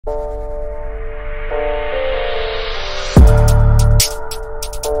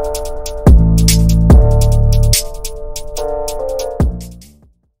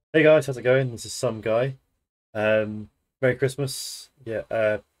Hey guys, how's it going? This is some guy. Merry Christmas. Yeah,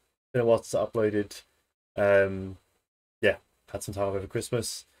 been a while since I uploaded. Um, yeah, had some time off over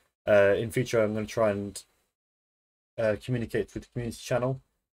Christmas. In future, I'm going to try and communicate with the community channel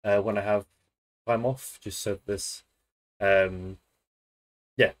when I have time off, just so this,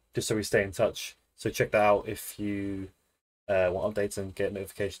 yeah, just so we stay in touch. So check that out if you want updates and get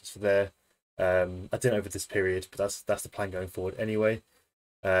notifications for there. I didn't over this period, but that's the plan going forward anyway.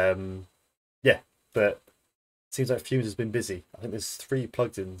 Yeah, but it seems like Fumez has been busy. I think there's 3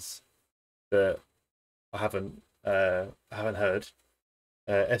 plugins that I haven't heard.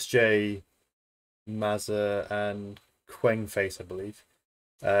 SJ, Mazza, and Quengface, I believe.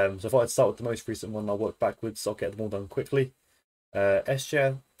 So I thought I'd start with the most recent one. I'll work backwards. I'll get them all done quickly. SJ,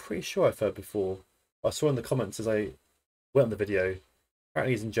 I'm pretty sure I've heard before. I saw in the comments as I went on the video.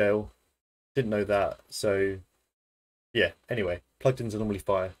 Apparently he's in jail. Didn't know that. So yeah. Anyway, plugins are normally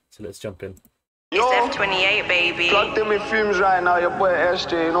fire. So let's jump in. It's F28, baby. Plugged in with Fumez right now, your boy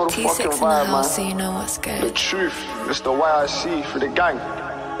SJ, you know the fucking vibe, man. So you know what's good. The truth, it's the YIC for the gang.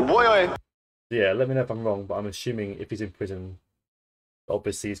 Boy, Yeah, let me know if I'm wrong, but I'm assuming if he's in prison,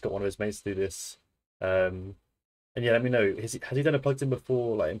 obviously he's got one of his mates to do this. And yeah, let me know. Has he done a plugged in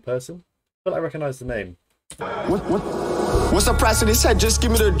before, like in person? I feel like I recognise the name. What's the price of this head? Just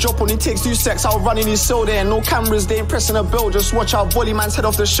give me the drop. Only takes 2 secs. I'll run in his soul there. No cameras, they ain't pressing a bell. Just watch out, volley man's head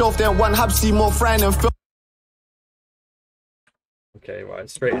off the shelf. Then one hub, see more frying and film. Okay, right,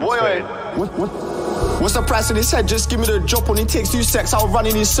 straight in. Boy, what's the price of this head? Just give me the drop. Only takes 2 secs. I'll run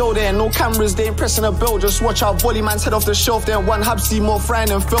in his soul there. No cameras, they ain't pressing a bell. Just watch out, volley man's head off the shelf. Then one hub, see more frying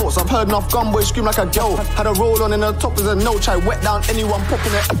and felts. I've heard enough gunboy scream like a girl. Had a roll on in the top as a no. Try wet down anyone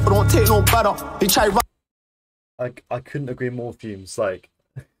popping it, but don't take no batter. He try run. I couldn't agree more, Fumes. Like,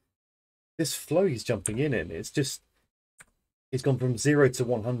 this flow he's jumping in, it's just, he's gone from 0 to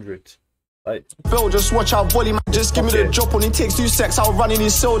 100. Like, Bill, just watch out, volley man. Just give me the drop. Only takes 2 secs. I'll run in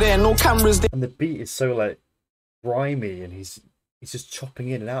his soul there. No cameras. And the beat is so like grimy, and he's just chopping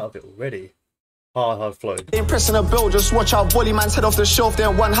in and out of it already. Hard flow. Ain't pressing a bill. Just watch out, volley man's head off the shelf.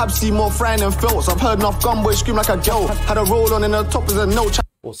 Then one hub, see more frying and felts. I've heard enough gunboy scream like a girl. Had a roll on in the top as a no.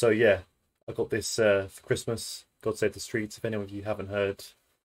 Also, yeah, I got this for Christmas. God Save the Streets. If any of you haven't heard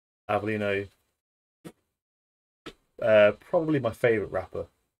Avelino, probably my favourite rapper,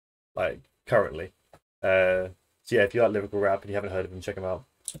 like currently. So yeah, if you like lyrical rap and you haven't heard of him, check him out.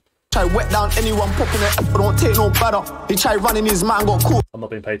 Try wet down anyone popping it, but don't take no batter. He try running his man, got caught. I'm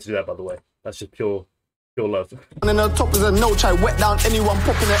not being paid to do that, by the way. That's just pure love. And then the top is a no. Try wet down anyone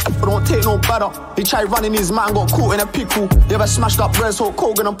popping it, but don't take no batter. He try running his man, got caught in a pickle. They ever smashed up Res Hot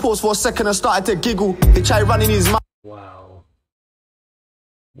Kogan and paused for a second and started to giggle. He try running his man.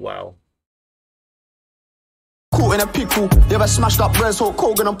 Wow. Caught in a pickle. They ever smashed up Res Hot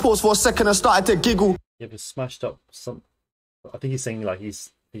Kogan and paused for a second and started to giggle. You ever smashed up some? I think he's saying like you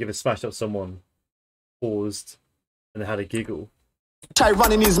ever smashed up someone, paused, and then had a giggle. Try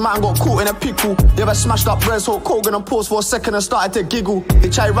running his man, got caught in a pickle. They ever smashed up Res Hot Kogan and paused for a second and started to giggle. He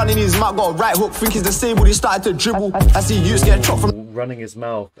try running his mouth, got a right hook, think he's disabled, he started to dribble. I see youths get chopped from running his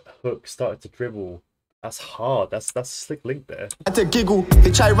mouth, hook started to dribble. That's hard. That's a slick link there. To giggle.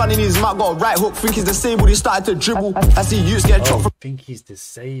 He try running his mouth, got a right hook, think he's disabled, he started to dribble. I see youths get chopped from think he's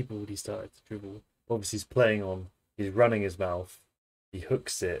disabled, he started to dribble. Obviously he's playing on, he's running his mouth, he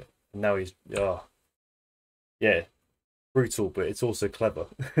hooks it, and now he's yeah. Brutal, but it's also clever.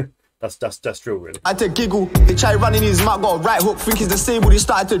 that's drill, really. I had to giggle. He try running his mouth, got a right hook, think he's disabled, he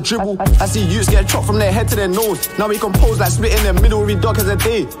started to dribble. I see youths get chopped from their head to their nose. Now he compose like split in the middle, every dog has a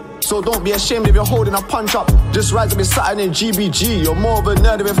day. So don't be ashamed if you're holding a punch up. Just rise up and Saturn in GBG. You're more of a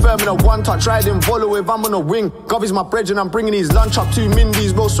nerd if you're firm in a one touch. Riding volo if I'm on a wing. Gov my bread and I'm bringing his lunch up. 2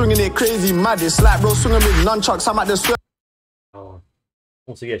 Mindies, bro, swinging it crazy mad. It's like bro swinging with nunchucks. I'm at the sweat.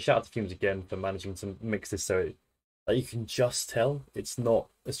 Also, yeah, shout out to Fumez again for managing to mix this so like you can just tell it's not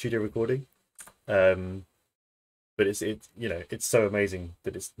a studio recording, but it's you know, it's so amazing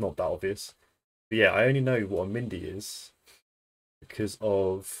that it's not that obvious. But yeah, I only know what a Mindy is because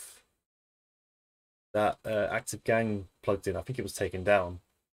of that Active Gang plugged in. I think it was taken down.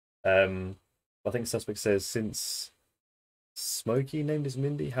 I think Suspect says since Smokey named his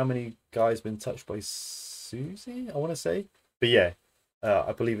Mindy, how many guys been touched by Susie? I want to say, but yeah,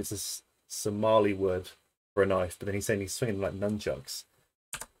 I believe it's a Somali word for a knife, but then he's saying he's swinging like nunchucks.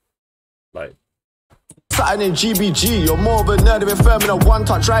 Like Saturn in GBG, you're more of a nerd if you're firm in a one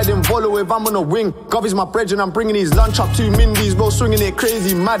touch. Riding volo if I'm on a wing. Gov my bread and I'm bringing his lunch up. 2 Mindies, bro, swinging it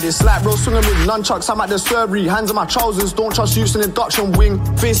crazy mad. It's like bro swinging with nunchucks. I'm at the surgery, hands on my trousers. Don't trust youths in induction wing.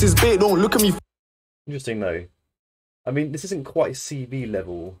 Face is bait, don't look at me. Interesting though. I mean, this isn't quite CV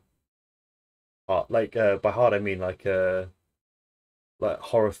level hard. Like by hard I mean like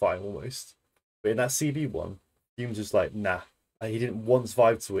horrifying almost. But in that CB one, Fumes was like, nah, he didn't once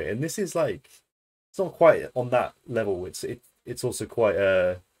vibe to it. And this is like, it's not quite on that level. It's also quite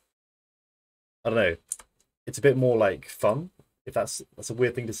I don't know. It's a bit more like fun. If that's a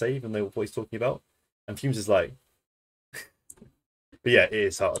weird thing to say, even though what he's talking about. And Fumes is like, but yeah, it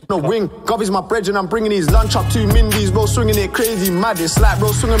is hard. No wing, Govy's my bread and I'm bringing his lunch up. 2 Mindies, bro, swinging it crazy, mad. It's like,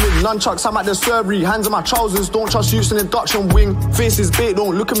 bro, swinging with nunchucks. I'm at the surgery, hands on my trousers. Don't trust use an induction wing. Face is bait,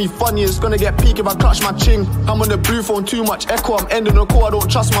 don't look at me funny. It's gonna get peak if I clutch my ching. I'm on the blue phone, too much echo. I'm ending the call, I don't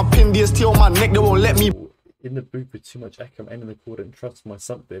trust my pin. DST on my neck, they won't let me. In the booth with too much echo, I'm ending the call, don't trust my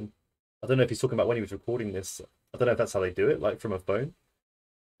something. I don't know if he's talking about when he was recording this. I don't know if that's how they do it, like from a phone.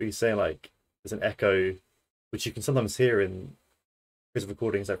 But he's saying like there's an echo, which you can sometimes hear in his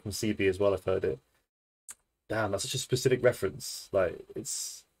recordings, like from CB as well. I've heard it. Damn, that's such a specific reference. Like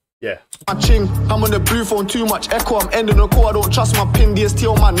it's yeah. I'm on the blue phone, too much echo. I'm ending the call, I don't trust my pin.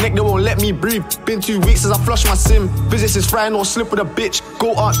 DST on my neck, they won't let me breathe. Been 2 weeks since I flushed my sim. Business is frying or slip with a bitch.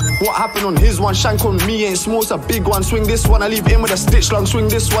 Go ask what happened on his one. Shank on me ain't small, it's a big one. Swing this one, I leave him with a stitch long. Swing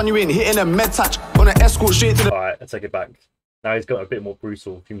this one, you ain't hitting a med touch. On an escort straight to the. Alright, I take it back. Now he's got a bit more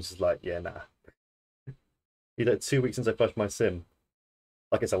brutal. Fumes is like, yeah, nah. He's like 2 weeks since I flushed my sim.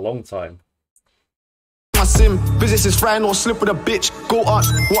 Like it's a long time. My sim, business is frying or slip with a bitch. Go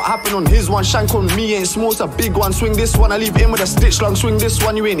ask what happened on his one. Shank on me ain't small, it's a big one. Swing this one, I leave him with a stitch long. Swing this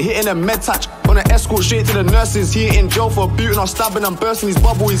one, you ain't hitting a med touch. On an escort straight to the nurses. He ain't in jail for booting or stabbing and bursting his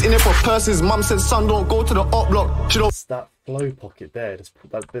bubble. He's in it for purses. Mum said, son, don't go to the op block. She don't. It's that flow pocket there.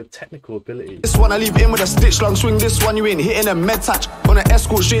 Like the technical ability. This one, I leave him with a stitch long. Swing this one, you ain't hitting a med touch. On an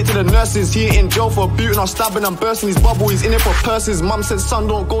escort straight to the nurses. He ain't in jail for booting or stabbing and bursting his bubble. He's in it for purses. Mum said, son,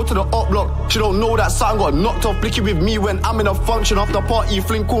 don't go to the op block. She don't know that son got knocked off. Blicky with me when I'm in a function. After party,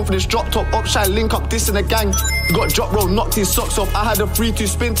 fling confidence, drop top, upshine, link up, this in the gang. Got drop roll, knocked his socks off. I had a 3-2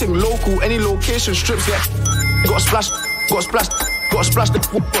 spin thing, local, any location, strips, yeah. Got splashed, got splashed, got splashed, got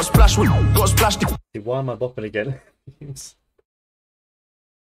splashed, got splashed. Why am I bopping again? This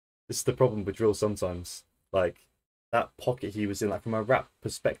is the problem with drill sometimes. Like that pocket he was in, like from a rap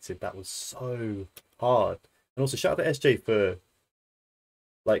perspective, that was so hard. And also shout out to SJ for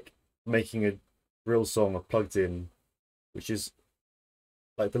like making a drill song of Plugged In, which is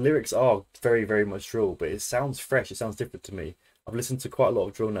like the lyrics are very, very much drill, but it sounds fresh, it sounds different to me. I've listened to quite a lot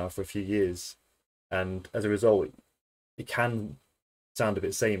of drill now for a few years, and as a result it can sound a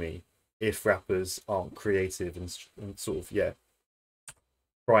bit samey if rappers aren't creative and sort of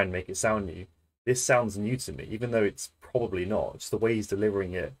try and make it sound new. This sounds new to me, even though it's probably not. Just the way he's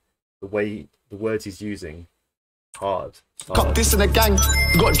delivering it, the words he's using. Hard. Got this in the gang,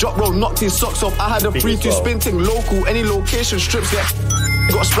 got drop roll, knocked his socks off. I had a 3-2 spin thing, local, any location, strips, yeah.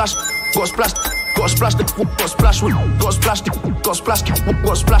 Got splashed, got splashed, got splashed, got splashed, got splashed, got splashed,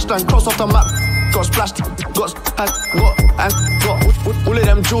 got splashed and crossed off the map. Got splashed, got all of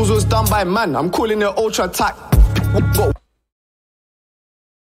them jewels was done by man. I'm calling it ultra attack.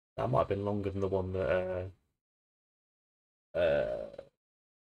 That might have been longer than the one that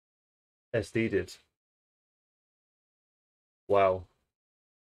SD did. Wow.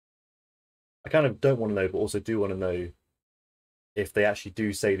 I kind of don't want to know, but also do want to know if they actually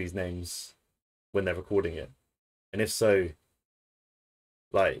do say these names when they're recording it. And if so,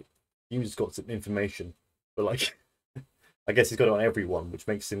 like, you just got some information. But like, I guess he's got it on everyone, which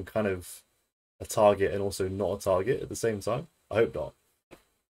makes him kind of a target and also not a target at the same time. I hope not.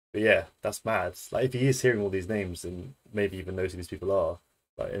 But yeah, that's mad. Like, if he is hearing all these names and maybe even knows who these people are,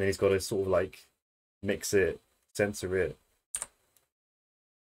 like, and then he's got to sort of like mix it, censor it.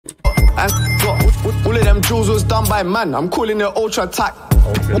 And got all of them jewels was done by man. I'm calling it ultra attack.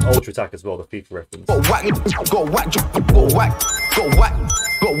 Ultra attack as well, the FIFA reference. Got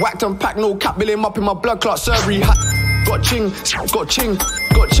whacked and packed, no cap, bill him up in my blood clot surgery. Got ching,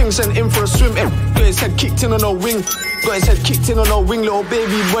 sent in for a swim. Got his head kicked in on a wing. Little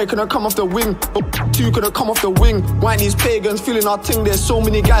baby boy couldn't come off the wing. 2 couldn't come off the wing. Why these pagans feeling our ting? There's so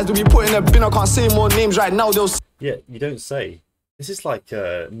many guys that we put in a bin. I can't say more names right now. Yeah, you don't say. This is like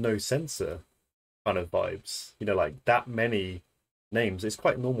no censor kind of vibes. You know, like that many names. It's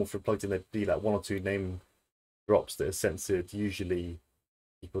quite normal for Plugged In to be like 1 or 2 name drops that are censored. Usually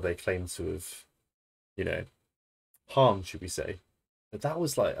people they claim to have, you know, harmed, should we say. But that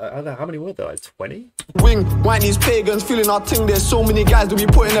was like, I don't know, how many were there? Like 20? Wing, why these pagans feeling our ting? There's so many guys that we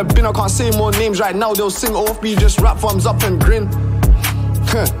put in a bin. I can't say more names right now. They'll sing OFB, just rap thumbs up and grin.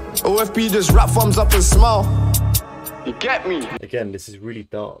 OFB, just rap thumbs up and smile. You get me? Again, this is really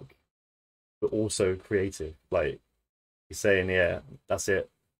dark, but also creative. Like, he's saying, yeah, that's it.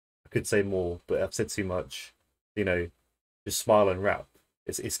 I could say more, but I've said too much. You know, just smile and rap.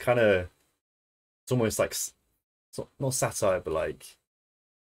 It's kind of, it's almost like, it's not satire, but like,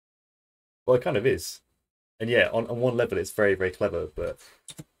 well, it kind of is. And yeah, on one level, it's very, very clever, but...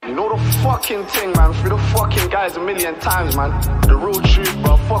 You know the fucking thing, man. Through the fucking guys a million times, man. The real truth,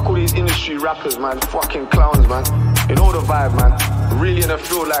 bro. Fuck all these industry rappers, man. Fucking clowns, man. You know the vibe, man. Really in the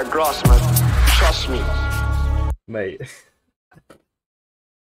field like grass, man. Trust me. Mate.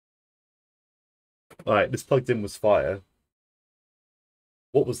 Alright, this plugged in was fire.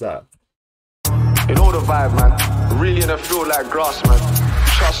 What was that? You know the vibe, man. Really in the field like grass, man.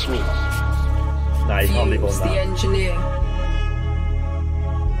 Trust me. Nah, you can't leave on Fumez The that. Engineer.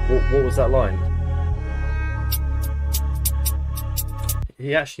 What was that line?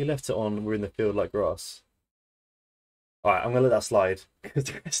 He actually left it on "We're in the field like grass." Alright, I'm gonna let that slide because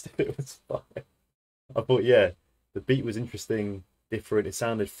the rest of it was fine. I thought, yeah, the beat was interesting, different, it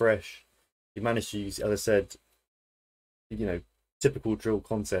sounded fresh. He managed to use, as I said, you know, typical drill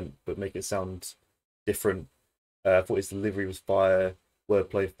content, but make it sound different. I thought his delivery was fire,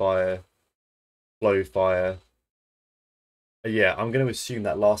 wordplay fire, flow fire. Yeah, I'm going to assume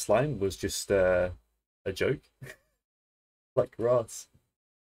that last line was just a joke. Like grass.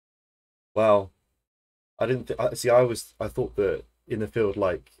 Wow. I didn't see. I thought that in the field,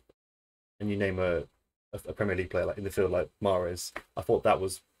 like, and you name a Premier League player like in the field like Mahrez, I thought that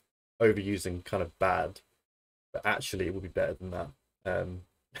was overusing kind of bad, but actually it would be better than that.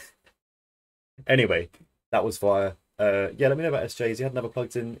 Anyway, that was fire. Yeah, let me know about SJ. Has he had another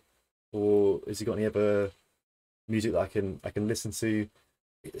plugged in, or has he got any other music that I can listen to?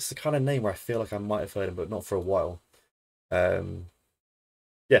 It's the kind of name where I feel like I might have heard him, but not for a while.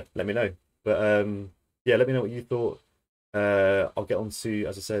 Yeah, let me know. But yeah, let me know what you thought. I'll get on to,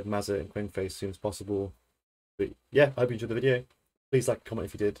 as I said, Mazza and Quenface as soon as possible. But yeah, I hope you enjoyed the video. Please like, comment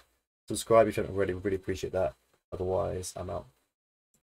if you did. Subscribe if you haven't already. We really appreciate that. Otherwise, I'm out.